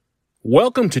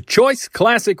Welcome to Choice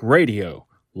Classic Radio.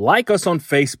 Like us on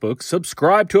Facebook,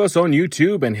 subscribe to us on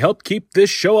YouTube, and help keep this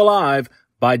show alive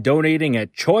by donating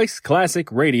at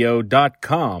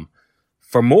choiceclassicradio.com.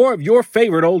 For more of your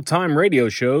favorite old-time radio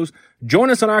shows, join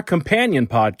us on our companion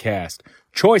podcast,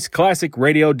 Choice Classic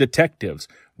Radio Detectives,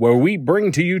 where we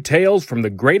bring to you tales from the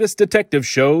greatest detective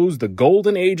shows the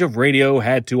golden age of radio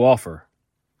had to offer.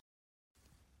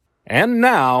 And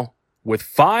now, with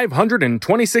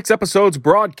 526 episodes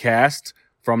broadcast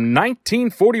from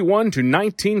 1941 to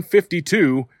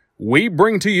 1952, we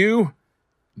bring to you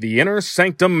The Inner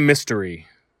Sanctum Mystery.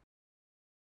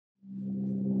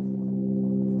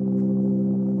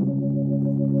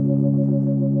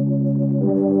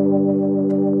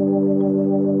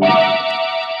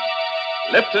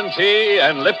 Lipton Tea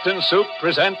and Lipton Soup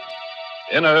present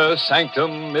Inner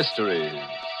Sanctum Mysteries.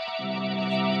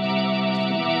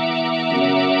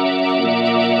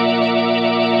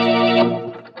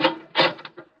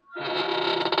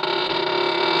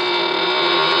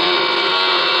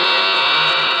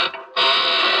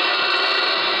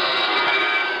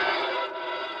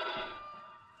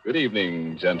 Good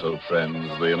evening, gentle friends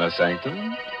of the Inner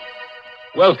Sanctum.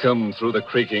 Welcome through the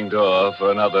creaking door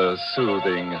for another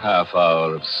soothing half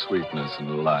hour of sweetness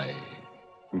and light.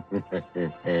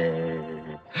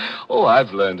 Oh,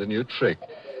 I've learned a new trick.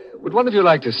 Would one of you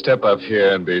like to step up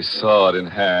here and be sawed in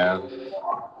half?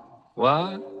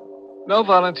 What? No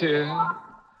volunteer?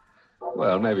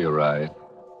 Well, maybe you're right.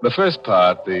 The first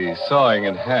part, the sawing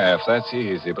in half, that's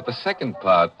easy. But the second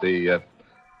part, the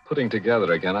putting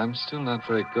together again, I'm still not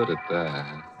very good at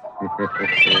that.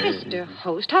 Mr.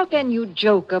 Host, how can you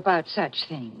joke about such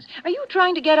things? Are you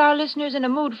trying to get our listeners in a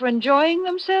mood for enjoying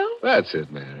themselves? That's it,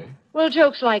 Mary. Well,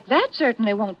 jokes like that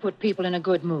certainly won't put people in a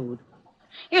good mood.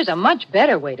 Here's a much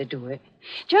better way to do it.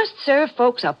 Just serve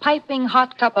folks a piping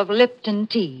hot cup of Lipton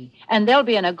tea, and they'll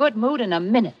be in a good mood in a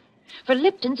minute. For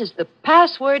Lipton's is the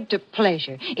password to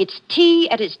pleasure. It's tea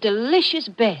at its delicious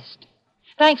best,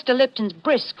 thanks to Lipton's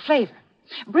brisk flavor.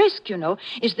 Brisk, you know,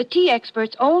 is the tea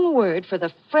expert's own word for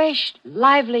the fresh,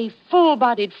 lively,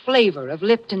 full-bodied flavor of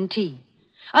Lipton tea.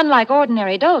 Unlike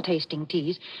ordinary dull-tasting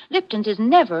teas, Lipton's is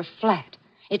never flat.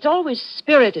 It's always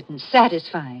spirited and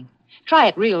satisfying. Try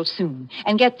it real soon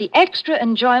and get the extra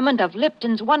enjoyment of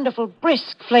Lipton's wonderful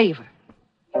brisk flavor.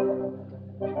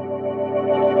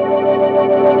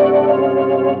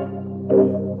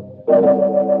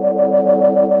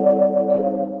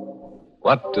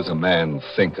 What does a man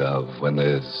think of when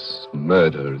there's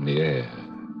murder in the air?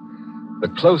 The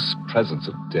close presence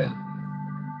of death.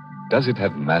 Does it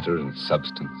have matter and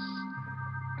substance?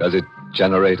 Does it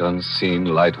generate unseen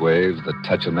light waves that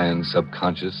touch a man's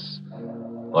subconscious?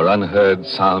 Or unheard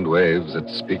sound waves that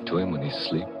speak to him when he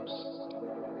sleeps?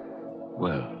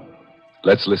 Well,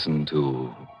 let's listen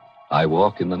to I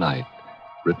Walk in the Night,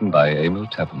 written by Emil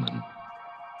Tepperman,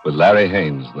 with Larry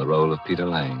Haynes in the role of Peter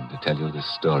Lang to tell you this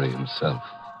story himself.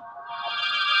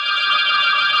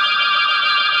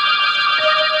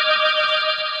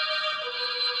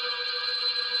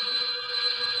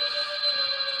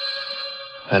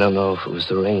 I don't know if it was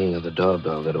the ringing of the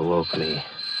doorbell that awoke me,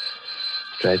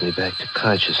 dragged me back to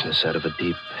consciousness out of a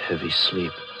deep, heavy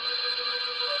sleep.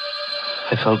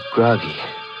 I felt groggy,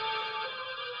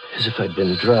 as if I'd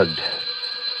been drugged.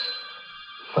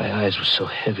 My eyes were so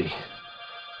heavy,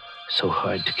 so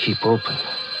hard to keep open.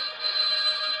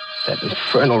 That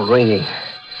infernal ringing.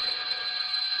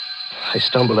 I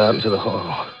stumbled out into the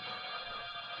hall.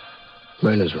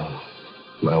 Myrna's room,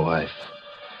 my wife,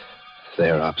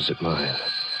 there opposite mine.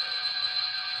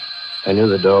 I knew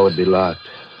the door would be locked.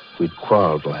 We'd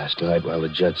quarreled last night while the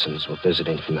Judsons were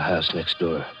visiting from the house next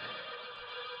door.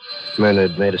 Myrna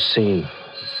had made a scene.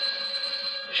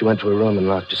 She went to her room and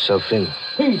locked herself in.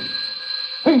 Pete!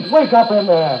 Pete, wake up in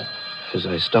there! As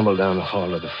I stumbled down the hall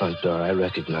to the front door, I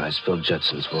recognized Phil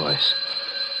Judson's voice.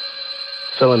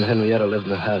 Phil and Henrietta lived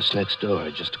in the house next door,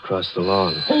 just across the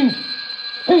lawn. Pete!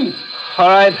 Pete! All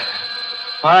right,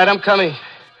 I'm coming.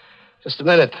 Just a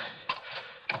minute.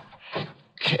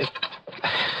 Can't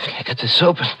get this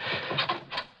open.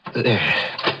 There.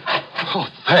 Oh,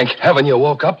 thank heaven you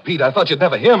woke up, Pete. I thought you'd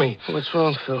never hear me. What's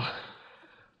wrong, Phil?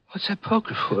 What's that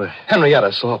poker for?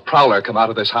 Henrietta saw a prowler come out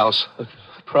of this house. A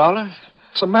prowler?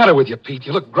 What's the matter with you, Pete?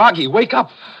 You look groggy. Wake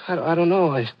up. I don't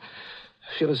know. I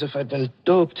feel as if I'd been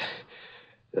doped.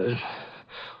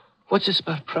 What's this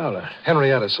about prowler?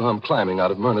 Henrietta saw him climbing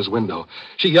out of Myrna's window.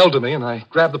 She yelled to me, and I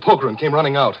grabbed the poker and came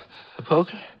running out. The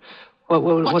poker?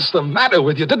 What's the matter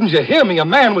with you? Didn't you hear me? A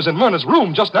man was in Myrna's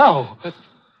room just now.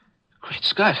 Great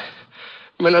Scott.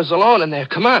 Myrna's alone in there.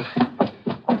 Come on.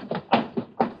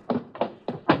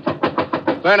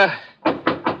 Myrna.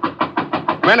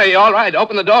 Myrna, you all right?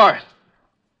 Open the door.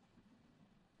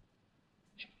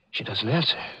 She doesn't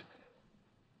answer.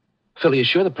 Phil, are you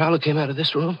sure the prowler came out of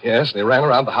this room? Yes, and he ran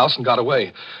around the house and got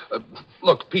away.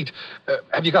 Look, Pete,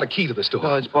 have you got a key to this door?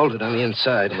 No, it's bolted on the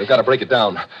inside. We've got to break it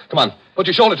down. Come on, put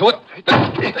your shoulder to it.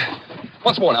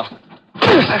 Once more now.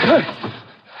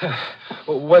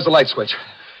 Where's the light switch?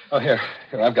 Oh, here,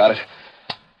 I've got it.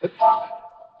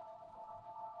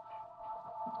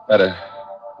 Better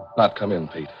not come in,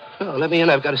 Pete. No, let me in.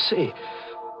 I've got to see.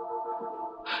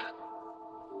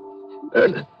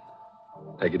 Bernard.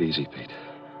 Take it easy, Pete.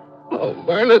 Oh,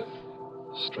 Bernard.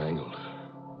 Strangled.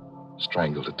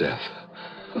 Strangled to death.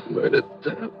 Bernard.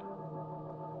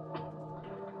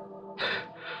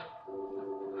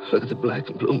 Look at the black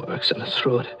and blue marks on her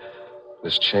throat.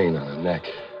 This chain on her neck,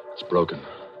 it's broken.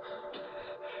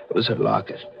 It was her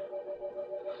locket.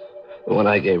 The one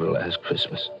I gave her last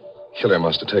Christmas. Killer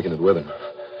must have taken it with him.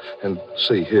 And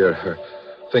see here, her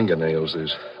fingernails,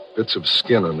 there's bits of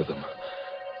skin under them.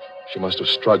 She must have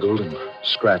struggled and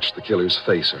scratched the killer's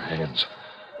face or hands.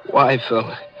 Why,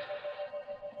 Phil?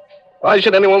 Why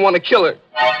should anyone want to kill her?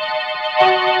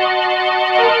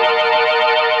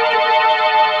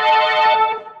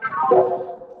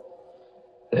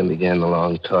 Then began the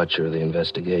long torture of the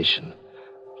investigation.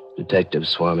 Detectives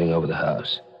swarming over the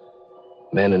house.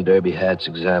 Men in derby hats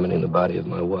examining the body of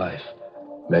my wife.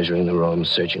 Measuring the room,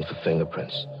 searching for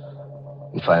fingerprints.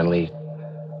 And finally,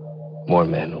 more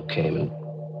men who came and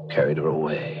carried her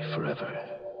away forever.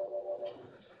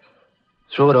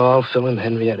 Through it all, Phil and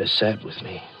Henrietta sat with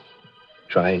me,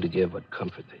 trying to give what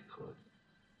comfort they could.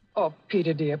 Oh,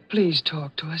 Peter, dear, please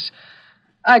talk to us.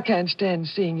 I can't stand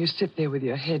seeing you sit there with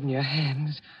your head in your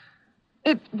hands.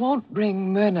 It won't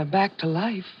bring Myrna back to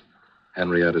life.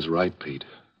 Henrietta's right, Pete.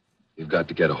 You've got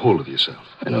to get a hold of yourself.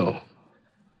 I know,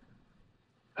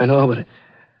 but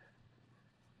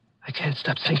I can't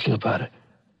stop thinking about it.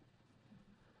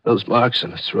 Those marks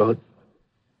on her throat,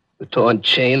 the torn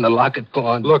chain, the locket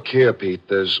gone. Look here, Pete,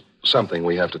 there's something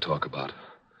we have to talk about.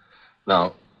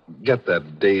 Now, get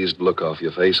that dazed look off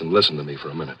your face and listen to me for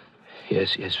a minute.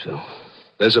 Yes, Phil.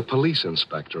 There's a police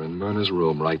inspector in Myrna's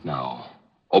room right now.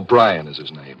 O'Brien is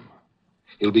his name.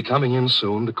 He'll be coming in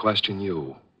soon to question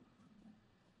you.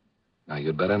 Now,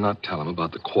 you'd better not tell him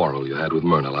about the quarrel you had with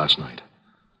Myrna last night.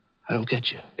 I don't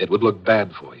get you. It would look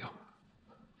bad for you.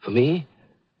 For me?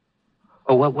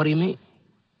 Oh, what do you mean?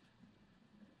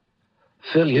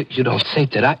 Phil, you don't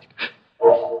think that I...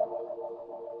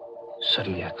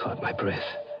 Suddenly, I caught my breath.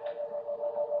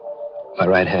 My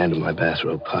right hand in my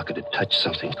bathrobe pocket had touched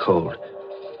something cold.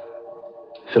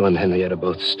 Phil and Henrietta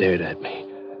both stared at me.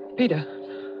 Peter,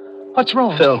 what's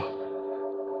wrong? Phil,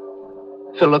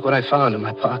 look what I found in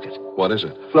my pocket. What is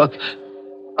it? Look.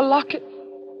 A locket.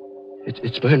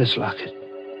 It's Myrna's locket.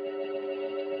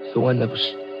 The one that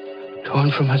was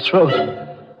torn from her throat.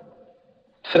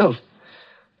 Phil,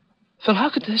 how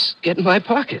could this get in my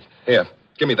pocket? Here,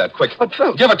 give me that, quick. But,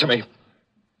 Phil... Give it to me.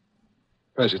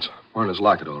 Yes, it's Myrna's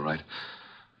locket, all right.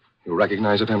 You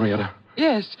recognize it, Henrietta?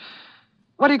 Yes.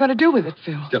 What are you going to do with it,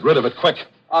 Phil? Get rid of it, quick.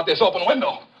 Out this open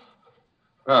window.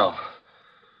 Well,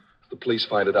 if the police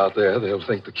find it out there, they'll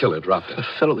think the killer dropped it. But,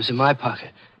 Phil, it was in my pocket.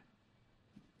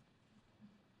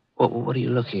 What are you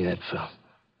looking at, Phil?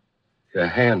 Your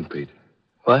hand, Pete.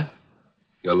 What?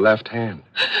 Your left hand.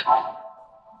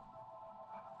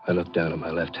 I looked down at my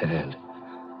left hand.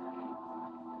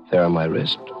 There on my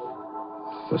wrist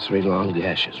were 3 long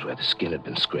gashes where the skin had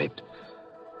been scraped.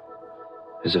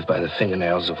 As if by the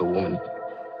fingernails of a woman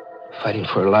fighting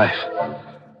for her life.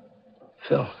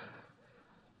 Phil,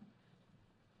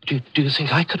 do you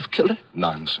think I could have killed her?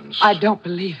 Nonsense. I don't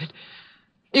believe it.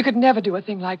 You could never do a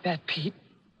thing like that, Pete.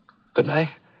 Couldn't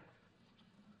I?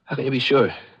 How can you be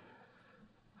sure?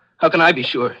 How can I be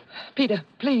sure? Peter,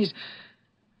 please,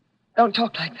 don't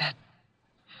talk like that.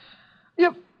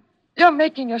 You're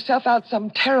making yourself out some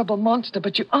terrible monster,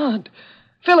 but you aren't.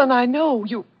 Phil and I know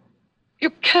you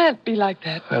can't be like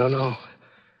that. I don't know.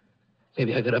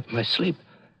 Maybe I got up in my sleep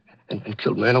and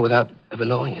killed Myrna without ever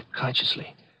knowing it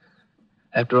consciously.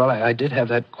 After all, I did have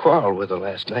that quarrel with her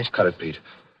last night. Cut it, Pete.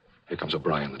 Here comes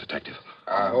O'Brien, the detective.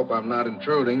 I hope I'm not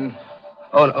intruding.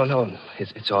 Oh, no.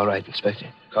 It's all right, Inspector.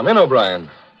 Come in, O'Brien.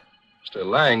 Mr.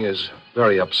 Lang is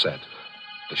very upset.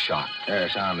 The shock.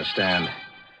 Yes, I understand.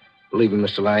 Believe me,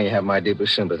 Mr. Lang, you have my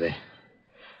deepest sympathy.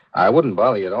 I wouldn't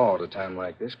bother you at all at a time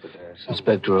like this, but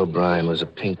Inspector O'Brien was a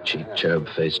pink-cheeked,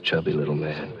 cherub-faced, chubby little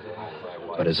man.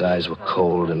 But his eyes were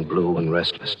cold and blue and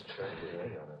restless.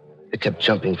 They kept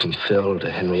jumping from Phil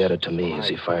to Henrietta to me as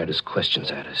he fired his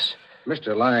questions at us.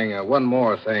 Mr. Lang, one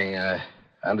more thing.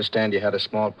 I understand you had a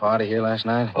small party here last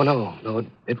night? Oh, no,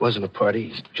 it wasn't a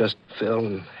party. Just Phil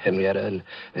and Henrietta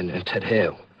and Ted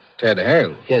Hale. Ted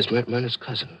Hale? Yes, Myrna's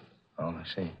cousin. Oh, I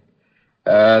see.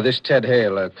 This Ted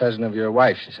Hale, a cousin of your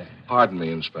wife's, you say? Pardon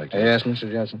me, Inspector. Yes,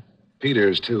 Mr. Judson?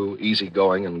 Peter's too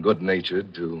easygoing and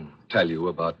good-natured to tell you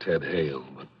about Ted Hale.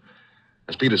 But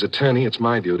as Peter's attorney, it's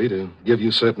my duty to give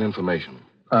you certain information.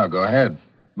 Oh, go ahead.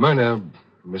 Myrna,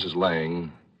 Mrs.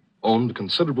 Lang, owned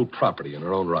considerable property in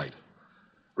her own right.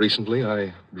 Recently,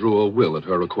 I drew a will at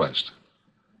her request.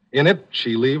 In it,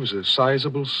 she leaves a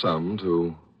sizable sum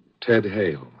to Ted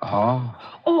Hale. Oh?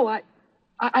 Oh,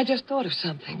 I just thought of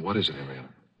something. What is it, Henrietta?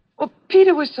 Well,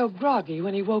 Peter was so groggy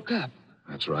when he woke up.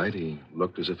 That's right. He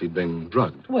looked as if he'd been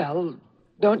drugged. Well,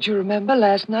 don't you remember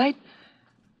last night?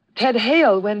 Ted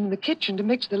Hale went in the kitchen to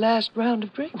mix the last round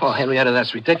of drinks. Oh, Henrietta,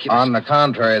 that's ridiculous. On the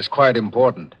contrary, it's quite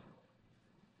important.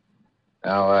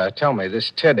 Now, tell me,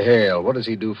 this Ted Hale, what does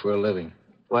he do for a living?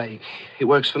 Why, he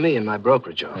works for me in my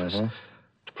brokerage office. Mm-hmm.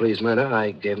 To please Myrna,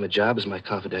 I gave him a job as my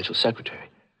confidential secretary.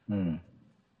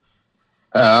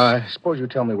 I suppose you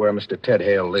tell me where Mr. Ted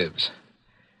Hale lives.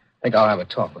 I think I'll have a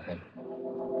talk with him.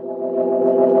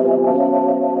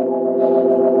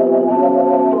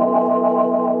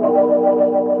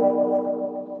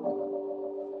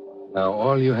 Now,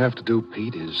 all you have to do,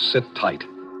 Pete, is sit tight.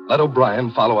 Let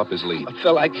O'Brien follow up his lead. But,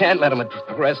 Phil, I can't let him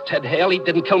arrest Ted Hale. He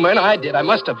didn't kill Myrna. I did. I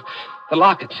must have. The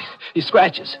locket. He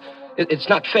scratches. It's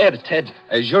not fair to Ted.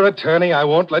 As your attorney, I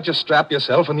won't let you strap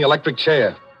yourself in the electric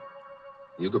chair.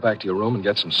 You go back to your room and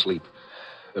get some sleep.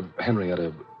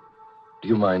 Henrietta, do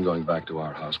you mind going back to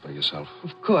our house by yourself?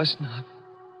 Of course not.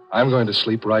 I'm going to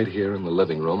sleep right here in the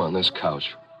living room on this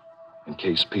couch, in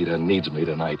case Peter needs me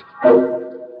tonight.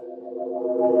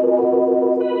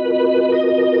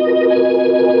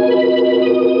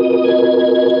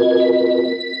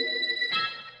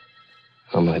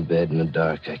 On my bed in the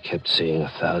dark, I kept seeing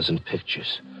 1,000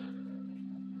 pictures.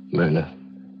 Myrna,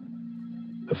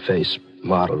 her face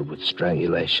mottled with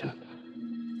strangulation.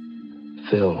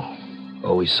 Phil,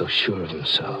 always so sure of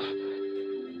himself.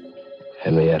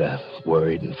 Henrietta,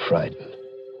 worried and frightened.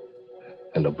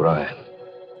 And O'Brien,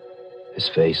 his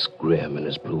face grim and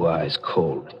his blue eyes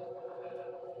cold,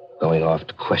 going off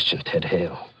to question Ted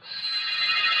Hale.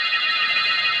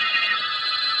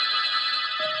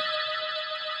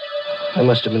 I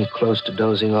must have been close to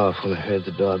dozing off when I heard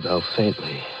the doorbell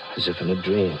faintly, as if in a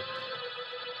dream.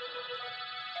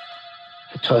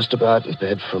 I tossed about in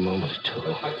bed for a moment or two.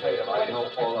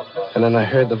 And then I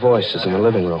heard the voices in the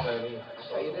living room.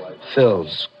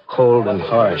 Phil's, cold and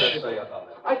harsh.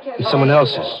 And someone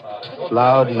else's,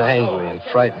 loud and angry and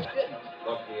frightened.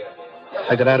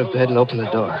 I got out of bed and opened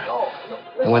the door.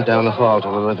 I went down the hall to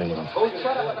the living room.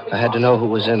 I had to know who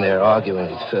was in there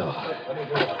arguing with Phil.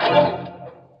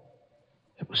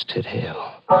 It was Ted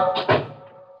Hale.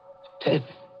 Ted,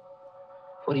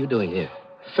 what are you doing here?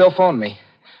 Phil phoned me.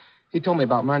 He told me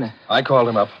about Myrna. I called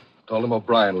him up, told him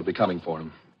O'Brien would be coming for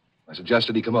him. I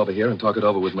suggested he come over here and talk it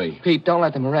over with me. Pete, don't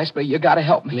let them arrest me. You gotta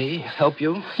help me. Me? Help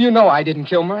you? You know I didn't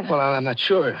kill Myrna. Well, I'm not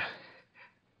sure.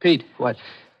 Pete. What?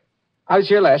 I was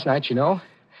here last night, you know,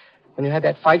 when you had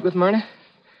that fight with Myrna.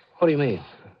 What do you mean?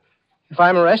 If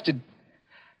I'm arrested,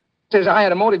 it says I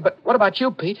had a motive, but what about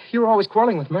you, Pete? You were always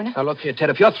quarreling with Myrna. Now, look here, Ted,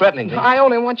 if you're threatening me... I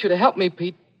only want you to help me,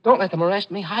 Pete. Don't let them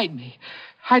arrest me. Hide me.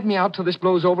 Hide me out till this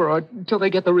blows over or till they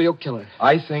get the real killer.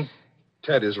 I think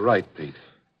Ted is right, Pete.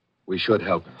 We should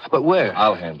help him. But where?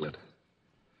 I'll handle it.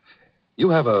 You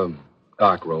have a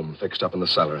dark room fixed up in the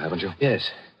cellar, haven't you?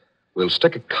 Yes. We'll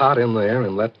stick a cot in there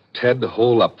and let Ted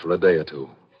hole up for a day or two.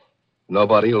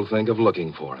 Nobody will think of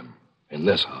looking for him in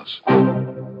this house.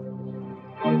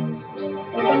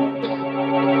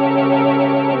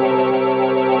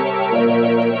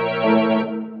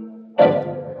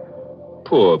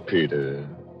 Poor Peter.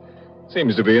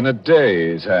 Seems to be in a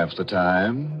daze half the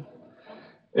time.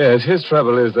 Yes, his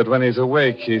trouble is that when he's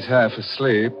awake, he's half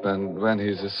asleep, and when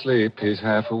he's asleep, he's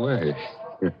half awake.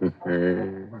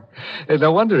 It's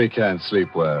no wonder he can't sleep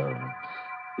well.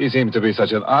 He seems to be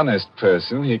such an honest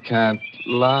person, he can't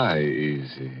lie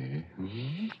easy.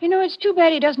 You know, it's too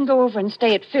bad he doesn't go over and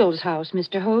stay at Phil's house,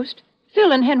 Mr. Host.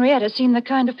 Phil and Henrietta seem the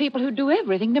kind of people who do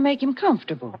everything to make him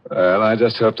comfortable. Well, I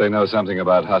just hope they know something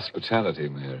about hospitality,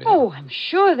 Mary. Oh, I'm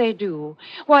sure they do.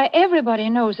 Why, everybody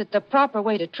knows that the proper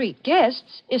way to treat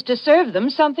guests is to serve them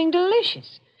something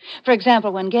delicious. For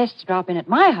example, when guests drop in at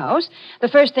my house, the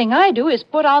first thing I do is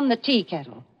put on the tea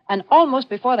kettle. And almost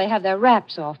before they have their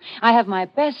wraps off, I have my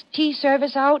best tea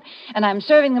service out, and I'm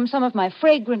serving them some of my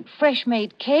fragrant,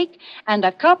 fresh-made cake and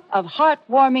a cup of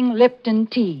heartwarming Lipton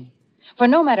tea. For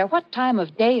no matter what time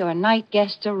of day or night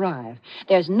guests arrive,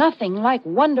 there's nothing like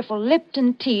wonderful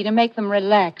Lipton tea to make them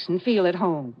relax and feel at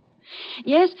home.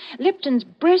 Yes, Lipton's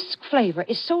brisk flavor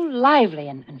is so lively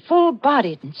and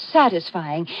full-bodied and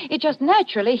satisfying, it just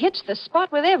naturally hits the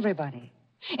spot with everybody.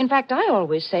 In fact, I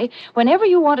always say, whenever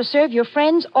you want to serve your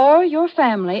friends or your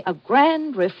family a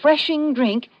grand, refreshing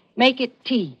drink, make it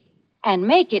tea. And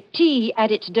make it tea at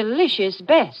its delicious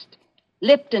best.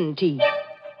 Lipton tea.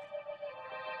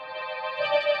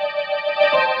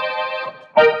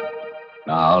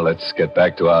 Now, let's get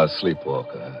back to our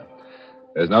sleepwalker.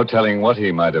 There's no telling what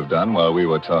he might have done while we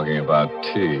were talking about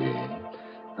tea.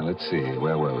 Now, let's see,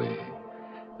 where were we?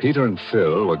 Peter and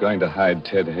Phil were going to hide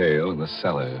Ted Hale in the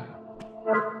cellar.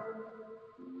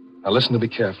 Now, listen to me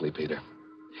carefully, Peter.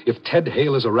 If Ted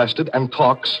Hale is arrested and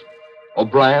talks,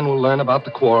 O'Brien will learn about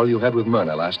the quarrel you had with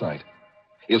Myrna last night.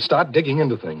 He'll start digging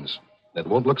into things that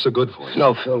won't look so good for you.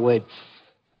 No, Phil, wait.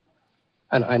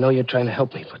 I know you're trying to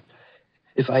help me, but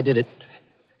if I did it,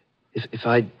 if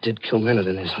I did kill Myrna,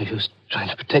 then there's no use trying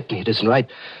to protect me. It isn't right.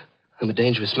 I'm a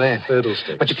dangerous man.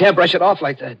 Fiddlesticks. But you can't brush it off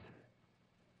like that.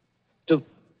 Do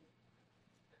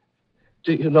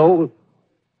you know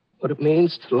what it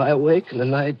means to lie awake in the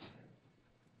night,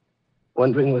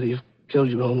 wondering whether you've killed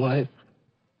your own wife?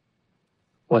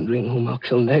 Wondering whom I'll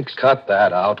kill next? Cut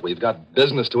that out. We've got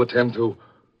business to attend to.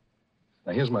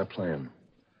 Now, here's my plan.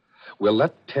 We'll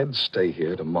let Ted stay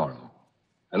here tomorrow.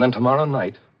 And then tomorrow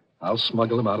night, I'll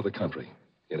smuggle him out of the country.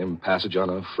 Get him passage on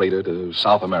a freighter to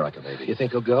South America, maybe. You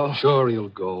think he'll go? Sure, he'll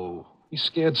go. He's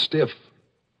scared stiff.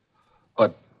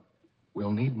 But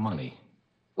we'll need money.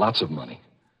 Lots of money.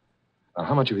 Now,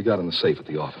 how much have you got in the safe at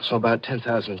the office? So about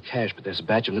 10,000 in cash, but there's a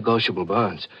batch of negotiable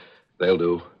bonds. They'll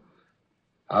do.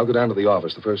 I'll go down to the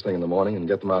office the first thing in the morning and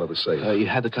get them out of the safe. You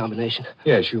had the combination?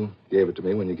 Yes, you gave it to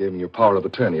me when you gave me your power of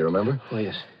attorney, remember? Oh,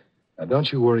 yes. Now, don't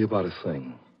you worry about a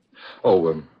thing.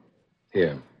 Oh,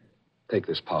 here. Take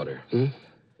this powder. Hmm?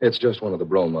 It's just one of the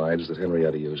bromides that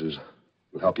Henrietta uses.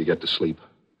 It'll help you get to sleep.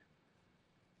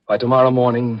 By tomorrow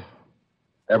morning,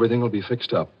 everything will be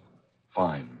fixed up.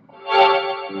 Fine.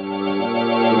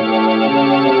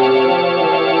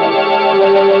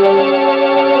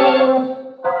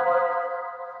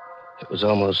 It was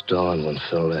almost dawn when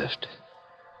Phil left.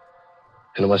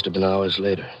 And it must have been hours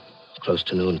later, close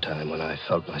to noontime, when I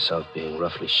felt myself being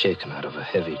roughly shaken out of a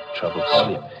heavy, troubled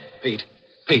sleep.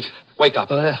 Pete, wake up.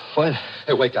 What?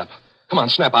 Hey, wake up. Come on,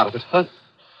 snap out of it. What?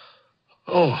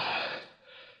 Oh,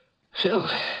 Phil.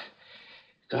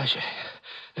 Gosh,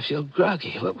 I feel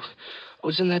groggy. What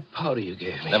was in that powder you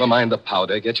gave me? Never mind the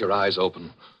powder. Get your eyes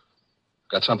open.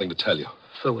 Got something to tell you.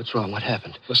 Phil, what's wrong? What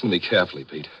happened? Listen to me carefully,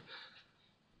 Pete.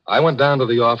 I went down to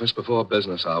the office before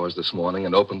business hours this morning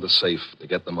and opened the safe to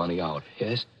get the money out.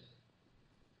 Yes?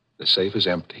 The safe is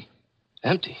empty.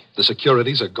 Empty? The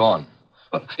securities are gone.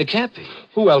 Well, it can't be.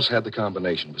 Who else had the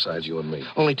combination besides you and me?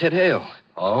 Only Ted Hale.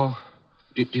 Oh?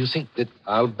 Do you think that...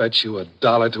 I'll bet you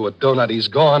 $1 to a donut he's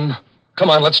gone.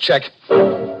 Come on, let's check.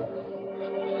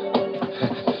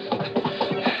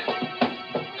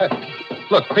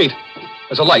 Look, Pete,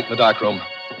 there's a light in the dark room.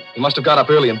 He must have got up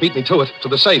early and beat me to it, to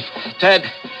the safe. Ted,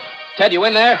 you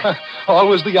in there?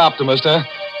 Always the optimist, huh?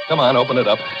 Come on, open it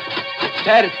up.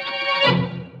 Ted.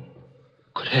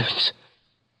 Good heavens.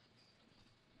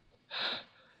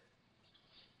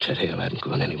 Ted Hale hadn't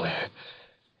gone anywhere.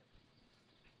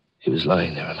 He was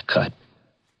lying there on the cot.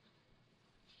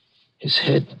 His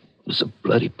head was a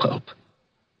bloody pulp.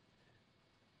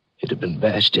 It had been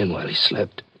bashed in while he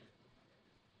slept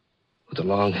with a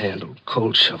long-handled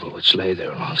cold shovel which lay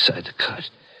there alongside the cot.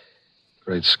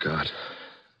 Great Scott.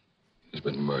 He's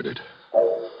been murdered.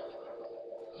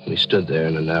 We stood there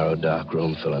in a narrow, dark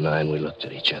room, Phil and I, and we looked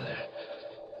at each other.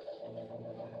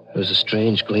 There was a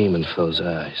strange gleam in Phil's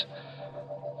eyes.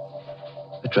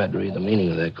 I tried to read the meaning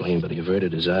of that gleam, but he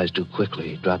averted his eyes too quickly.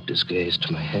 He dropped his gaze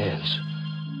to my hands.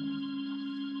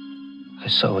 I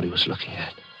saw what he was looking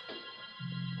at.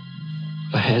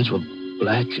 My hands were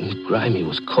black and grimy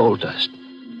with coal dust.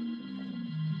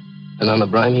 And on the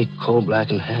grimy,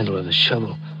 coal-blackened handle of the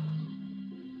shovel,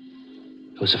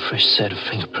 there was a fresh set of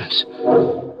fingerprints.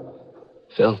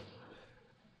 Phil,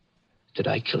 did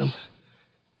I kill him?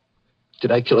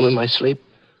 Did I kill him in my sleep?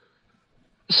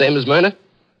 The same as Myrna?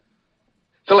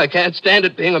 Phil, I can't stand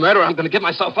it being a murderer. I'm going to give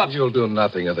myself up. You'll do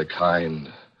nothing of the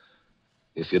kind.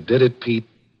 If you did it, Pete,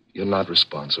 you're not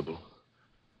responsible.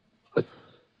 But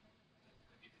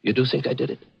you do think I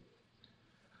did it?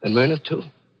 And Myrna, too?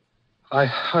 I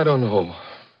don't know.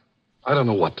 I don't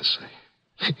know what to say.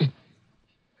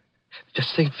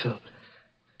 Just think, Phil.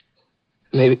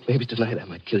 Maybe tonight I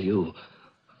might kill you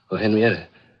or Henrietta.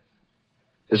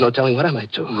 There's no telling what I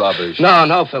might do. Robbers.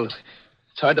 No, Phil.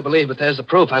 It's hard to believe, but there's the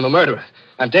proof. I'm a murderer.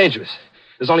 I'm dangerous.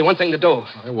 There's only one thing to do.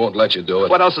 I won't let you do it.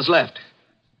 What else is left?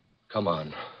 Come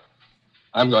on.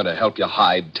 I'm going to help you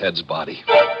hide Ted's body.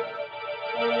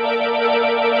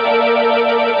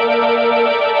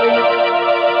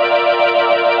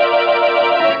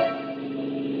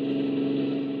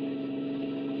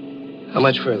 How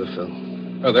much further, Phil?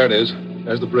 Oh, there it is.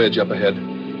 There's the bridge up ahead.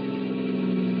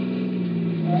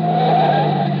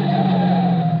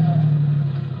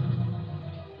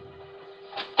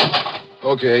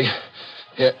 Okay.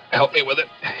 Here, help me with it.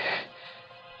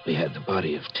 We had the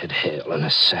body of Ted Hale in a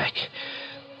sack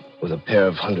with a pair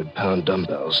of 100-pound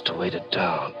dumbbells to weight it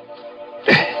down.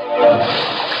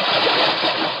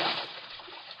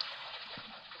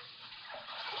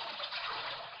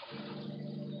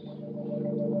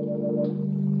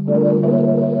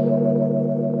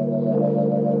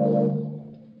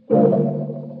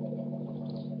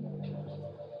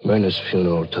 Myrna's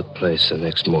funeral took place the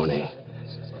next morning,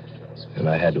 and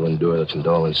I had to endure the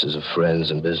condolences of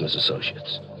friends and business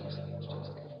associates.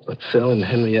 But Phil and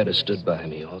Henrietta stood by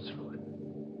me all through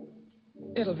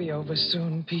it. It'll be over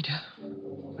soon, Peter.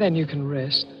 Then you can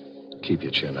rest. Keep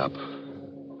your chin up.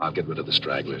 I'll get rid of the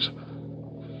stragglers.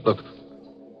 Look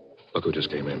who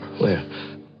just came in. Where?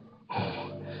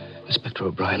 Oh, Inspector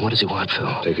O'Brien. What does he want,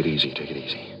 Phil? Take it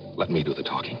easy. Let me do the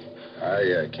talking.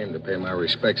 I came to pay my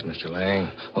respects, Mr.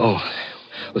 Lang. Oh,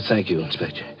 well, thank you,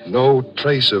 Inspector. No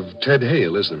trace of Ted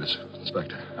Hale, is there,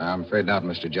 Inspector? I'm afraid not,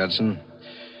 Mr. Judson.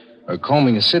 We're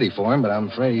combing the city for him, but I'm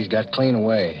afraid he's got clean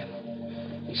away.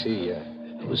 You see,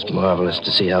 It was marvelous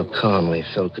to see how calmly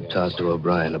Phil could talk to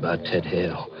O'Brien about Ted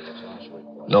Hale,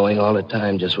 knowing all the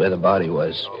time just where the body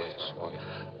was,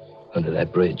 under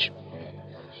that bridge.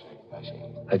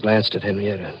 I glanced at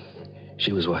Henrietta.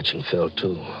 She was watching Phil,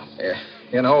 too.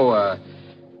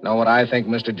 know what I think,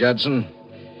 Mr. Judson?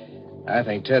 I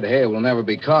think Ted Hale will never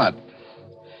be caught.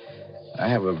 I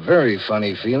have a very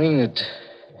funny feeling that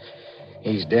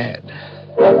he's dead.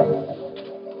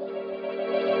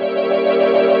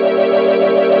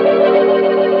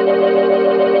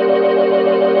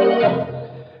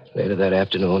 Later that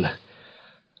afternoon,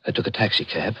 I took a taxi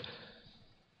cab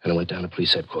and I went down to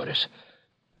police headquarters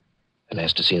and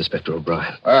asked to see Inspector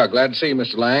O'Brien. Glad to see you,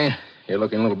 Mr. Lang. You're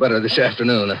looking a little better this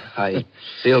afternoon. I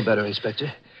feel better,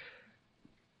 Inspector.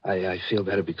 I feel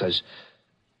better because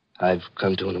I've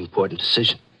come to an important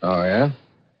decision. Oh, yeah?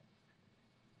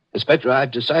 Inspector,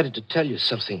 I've decided to tell you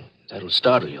something that'll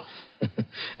startle you.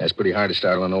 That's pretty hard to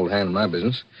startle an old hand in my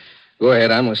business. Go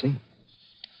ahead, I'm listening.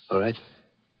 All right.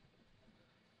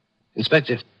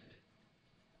 Inspector,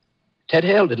 Ted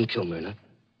Hale didn't kill Myrna.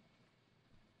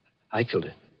 I killed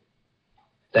her.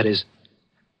 That is,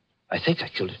 I think I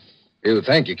killed her. You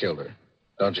think you killed her,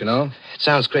 don't you know? It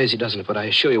sounds crazy, doesn't it? But I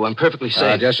assure you, I'm perfectly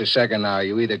safe. Just a second now.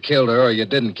 You either killed her or you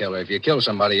didn't kill her. If you kill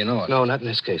somebody, you know it. No, not in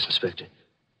this case, Inspector.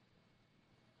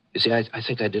 You see, I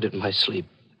think I did it in my sleep.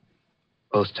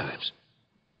 Both times.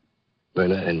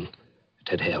 Myrna and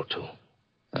Ted Hale, too.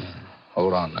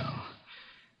 Hold on now.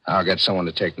 I'll get someone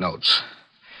to take notes.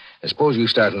 I suppose you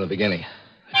start from the beginning.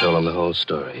 I told him the whole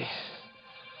story.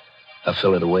 How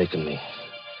Phil had awakened me.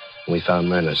 And we found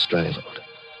Myrna strangled.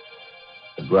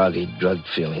 The groggy, drugged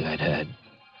feeling I'd had.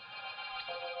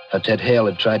 How Ted Hale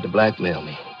had tried to blackmail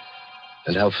me.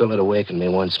 And how Phil had awakened me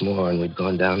once more and we'd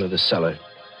gone down to the cellar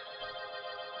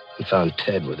and found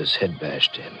Ted with his head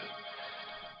bashed in.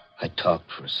 I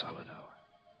talked for a solid hour.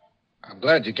 I'm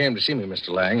glad you came to see me, Mr.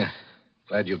 Lang.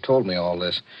 Glad you've told me all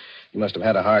this. You must have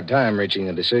had a hard time reaching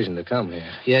the decision to come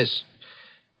here. Yes.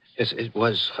 Yes, it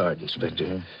was hard, Inspector.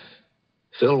 Mm-hmm.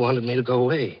 Phil wanted me to go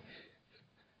away.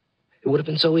 It would have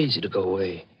been so easy to go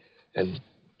away and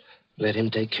let him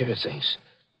take care of things.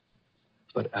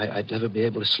 But I'd never be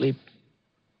able to sleep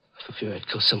for fear I'd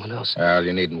kill someone else. Well,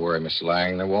 you needn't worry, Mr.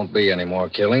 Lang. There won't be any more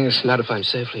killings. Not if I'm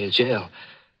safely in jail.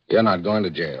 You're not going to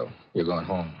jail. You're going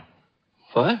home.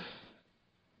 What?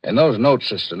 In those notes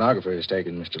the stenographer has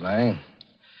taken, Mr. Lang,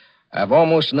 I have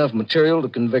almost enough material to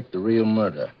convict the real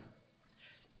murder.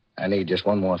 I need just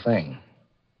one more thing.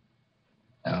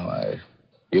 Now,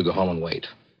 you go home and wait.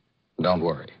 Don't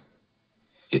worry.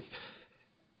 You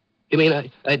mean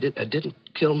I didn't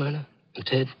kill Myrna and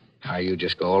Ted? Now, you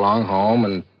just go along home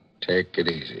and take it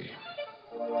easy.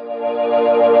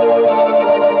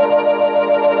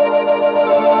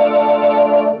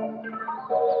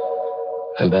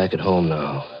 I'm back at home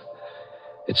now.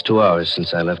 It's 2 hours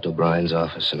since I left O'Brien's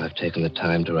office, and I've taken the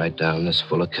time to write down this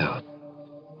full account,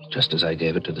 just as I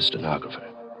gave it to the stenographer.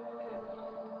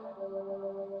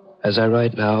 As I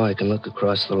write now, I can look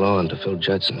across the lawn to Phil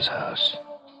Judson's house.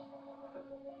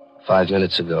 5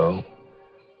 minutes ago,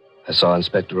 I saw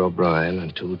Inspector O'Brien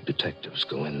and 2 detectives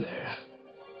go in there.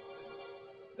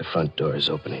 The front door is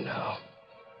opening now.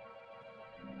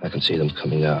 I can see them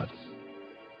coming out.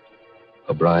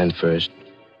 O'Brien first,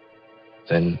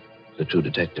 then the 2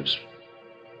 detectives,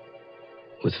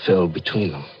 with Phil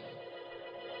between them.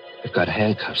 They've got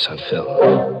handcuffs on Phil.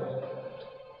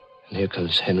 And here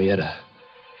comes Henrietta.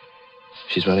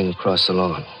 She's running across the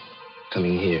lawn,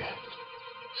 coming here.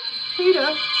 Peter!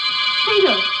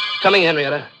 Peter! Coming,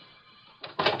 Henrietta.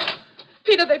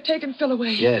 Peter, they've taken Phil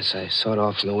away. Yes, I saw it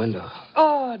all from the window.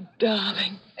 Oh,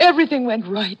 darling. Everything went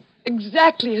right.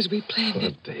 Exactly as we planned Oh,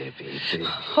 it. baby.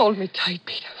 Hold me tight,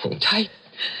 Peter. Tight.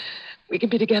 We can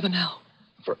be together now.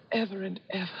 Forever and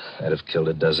ever. I'd have killed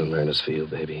a dozen Myrnas for you,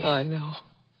 baby. I know.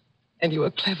 And you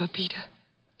were clever, Peter.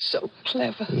 So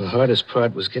clever. And the hardest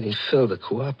part was getting Phil to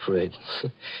cooperate.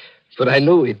 But I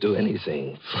knew he'd do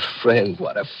anything for a friend.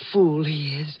 What a fool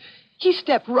he is. He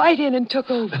stepped right in and took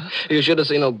over. You should have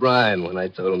seen O'Brien when I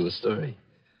told him the story.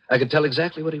 I could tell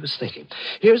exactly what he was thinking.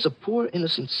 Here's a poor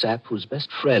innocent sap whose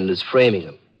best friend is framing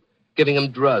him, giving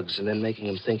him drugs, and then making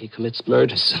him think he commits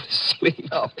murders in his sleep.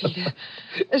 Oh, Peter.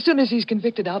 As soon as he's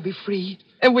convicted, I'll be free,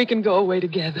 and we can go away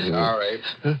together. Sorry.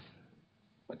 Huh?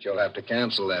 But you'll have to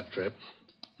cancel that trip.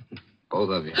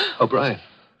 Both of you. O'Brien.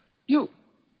 You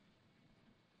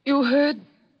heard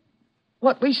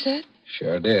what we said?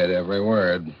 Sure did, every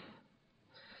word.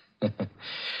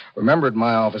 Remember at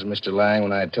my office, Mr. Lang,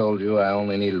 when I told you I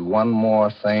only needed one more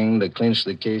thing to clinch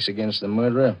the case against the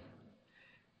murderer?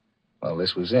 Well,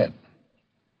 this was it.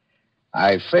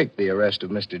 I faked the arrest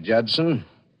of Mr. Judson.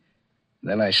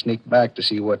 Then I sneaked back to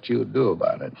see what you'd do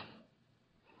about it.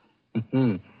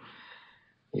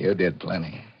 You did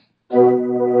plenty.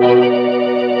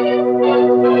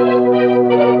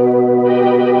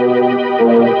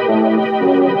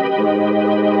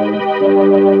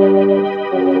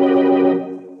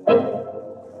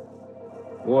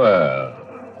 Well,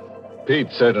 Pete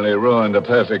certainly ruined a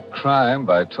perfect crime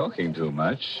by talking too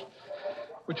much,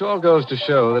 which all goes to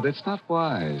show that it's not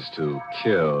wise to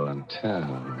kill and tell.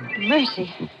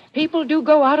 Mercy. People do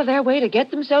go out of their way to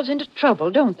get themselves into trouble,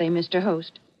 don't they, Mr.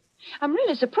 Host? I'm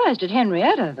really surprised at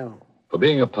Henrietta, though. For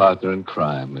being a partner in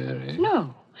crime, Mary.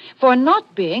 No, for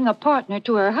not being a partner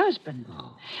to her husband.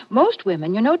 Oh. Most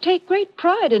women, take great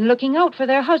pride in looking out for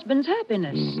their husband's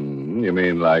happiness. Mm-hmm. You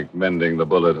mean like mending the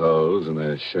bullet holes in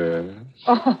their shirts?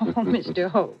 Oh, Mr.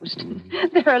 Host,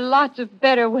 there are lots of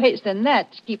better ways than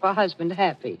that to keep a husband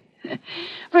happy.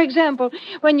 For example,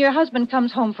 when your husband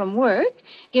comes home from work,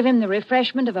 give him the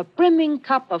refreshment of a brimming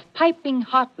cup of piping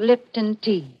hot Lipton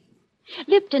tea.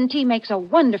 Lipton tea makes a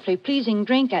wonderfully pleasing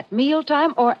drink at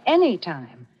mealtime or any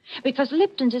time, because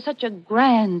Lipton's is such a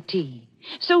grand tea,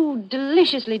 so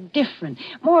deliciously different,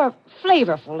 more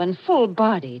flavorful and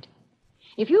full-bodied.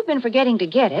 If you've been forgetting to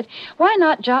get it, why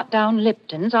not jot down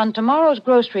Lipton's on tomorrow's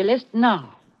grocery list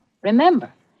now?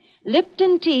 Remember,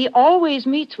 Lipton tea always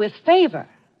meets with favor,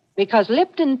 because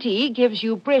Lipton tea gives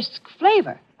you brisk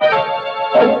flavor.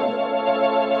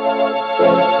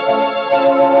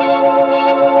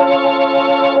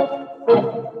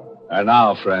 And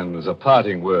now, friends, a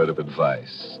parting word of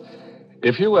advice.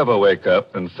 If you ever wake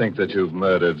up and think that you've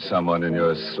murdered someone in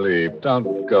your sleep,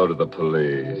 don't go to the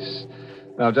police.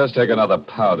 Now, just take another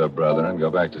powder, brother, and go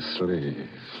back to sleep.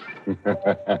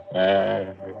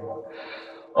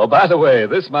 Oh, by the way,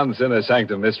 this month's Inner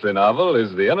Sanctum mystery novel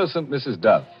is The Innocent Mrs.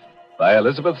 Duff by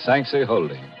Elizabeth Sanksey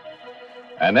Holding.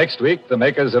 And next week, the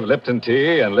makers of Lipton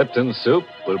Tea and Lipton Soup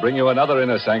will bring you another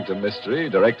Inner Sanctum mystery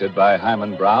directed by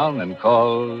Hyman Brown and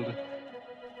called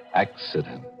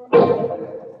Accident.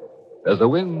 Does the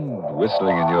wind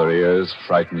whistling in your ears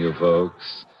frighten you,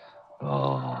 folks?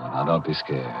 Oh, now don't be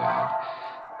scared.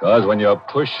 Because when you're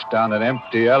pushed down an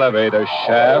empty elevator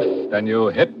shaft and you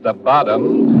hit the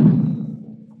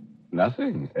bottom,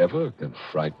 nothing ever can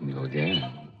frighten you again.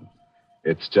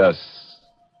 It's just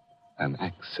an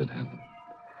accident.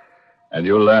 And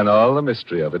you'll learn all the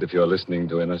mystery of it if you're listening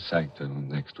to Inner Sanctum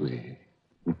next week.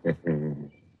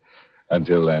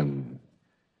 Until then,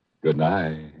 good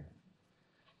night.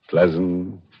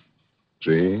 Pleasant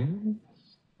dreams.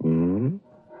 Hmm?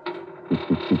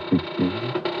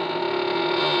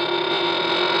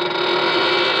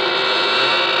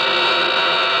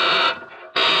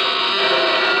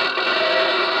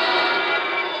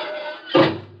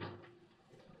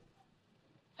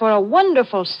 For a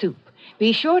wonderful soup,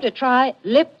 be sure to try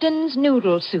Lipton's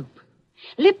Noodle Soup.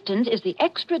 Lipton's is the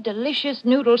extra delicious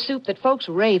noodle soup that folks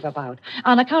rave about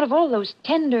on account of all those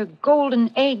tender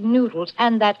golden egg noodles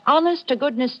and that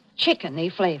honest-to-goodness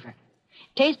chickeny flavor.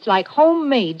 Tastes like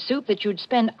homemade soup that you'd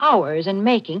spend hours in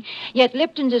making, yet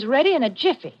Lipton's is ready in a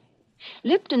jiffy.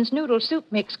 Lipton's noodle soup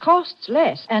mix costs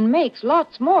less and makes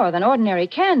lots more than ordinary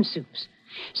canned soups.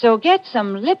 So get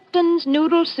some Lipton's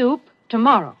noodle soup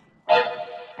tomorrow.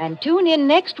 And tune in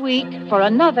next week for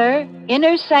another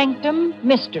Inner Sanctum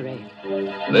Mystery.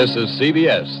 This is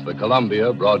CBS, the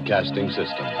Columbia Broadcasting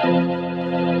System.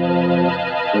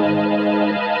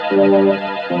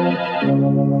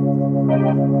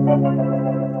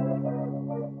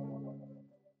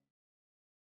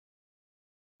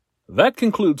 That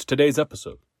concludes today's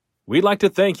episode. We'd like to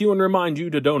thank you and remind you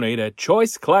to donate at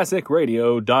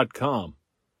choiceclassicradio.com.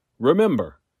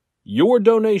 Remember, your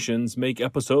donations make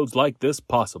episodes like this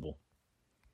possible.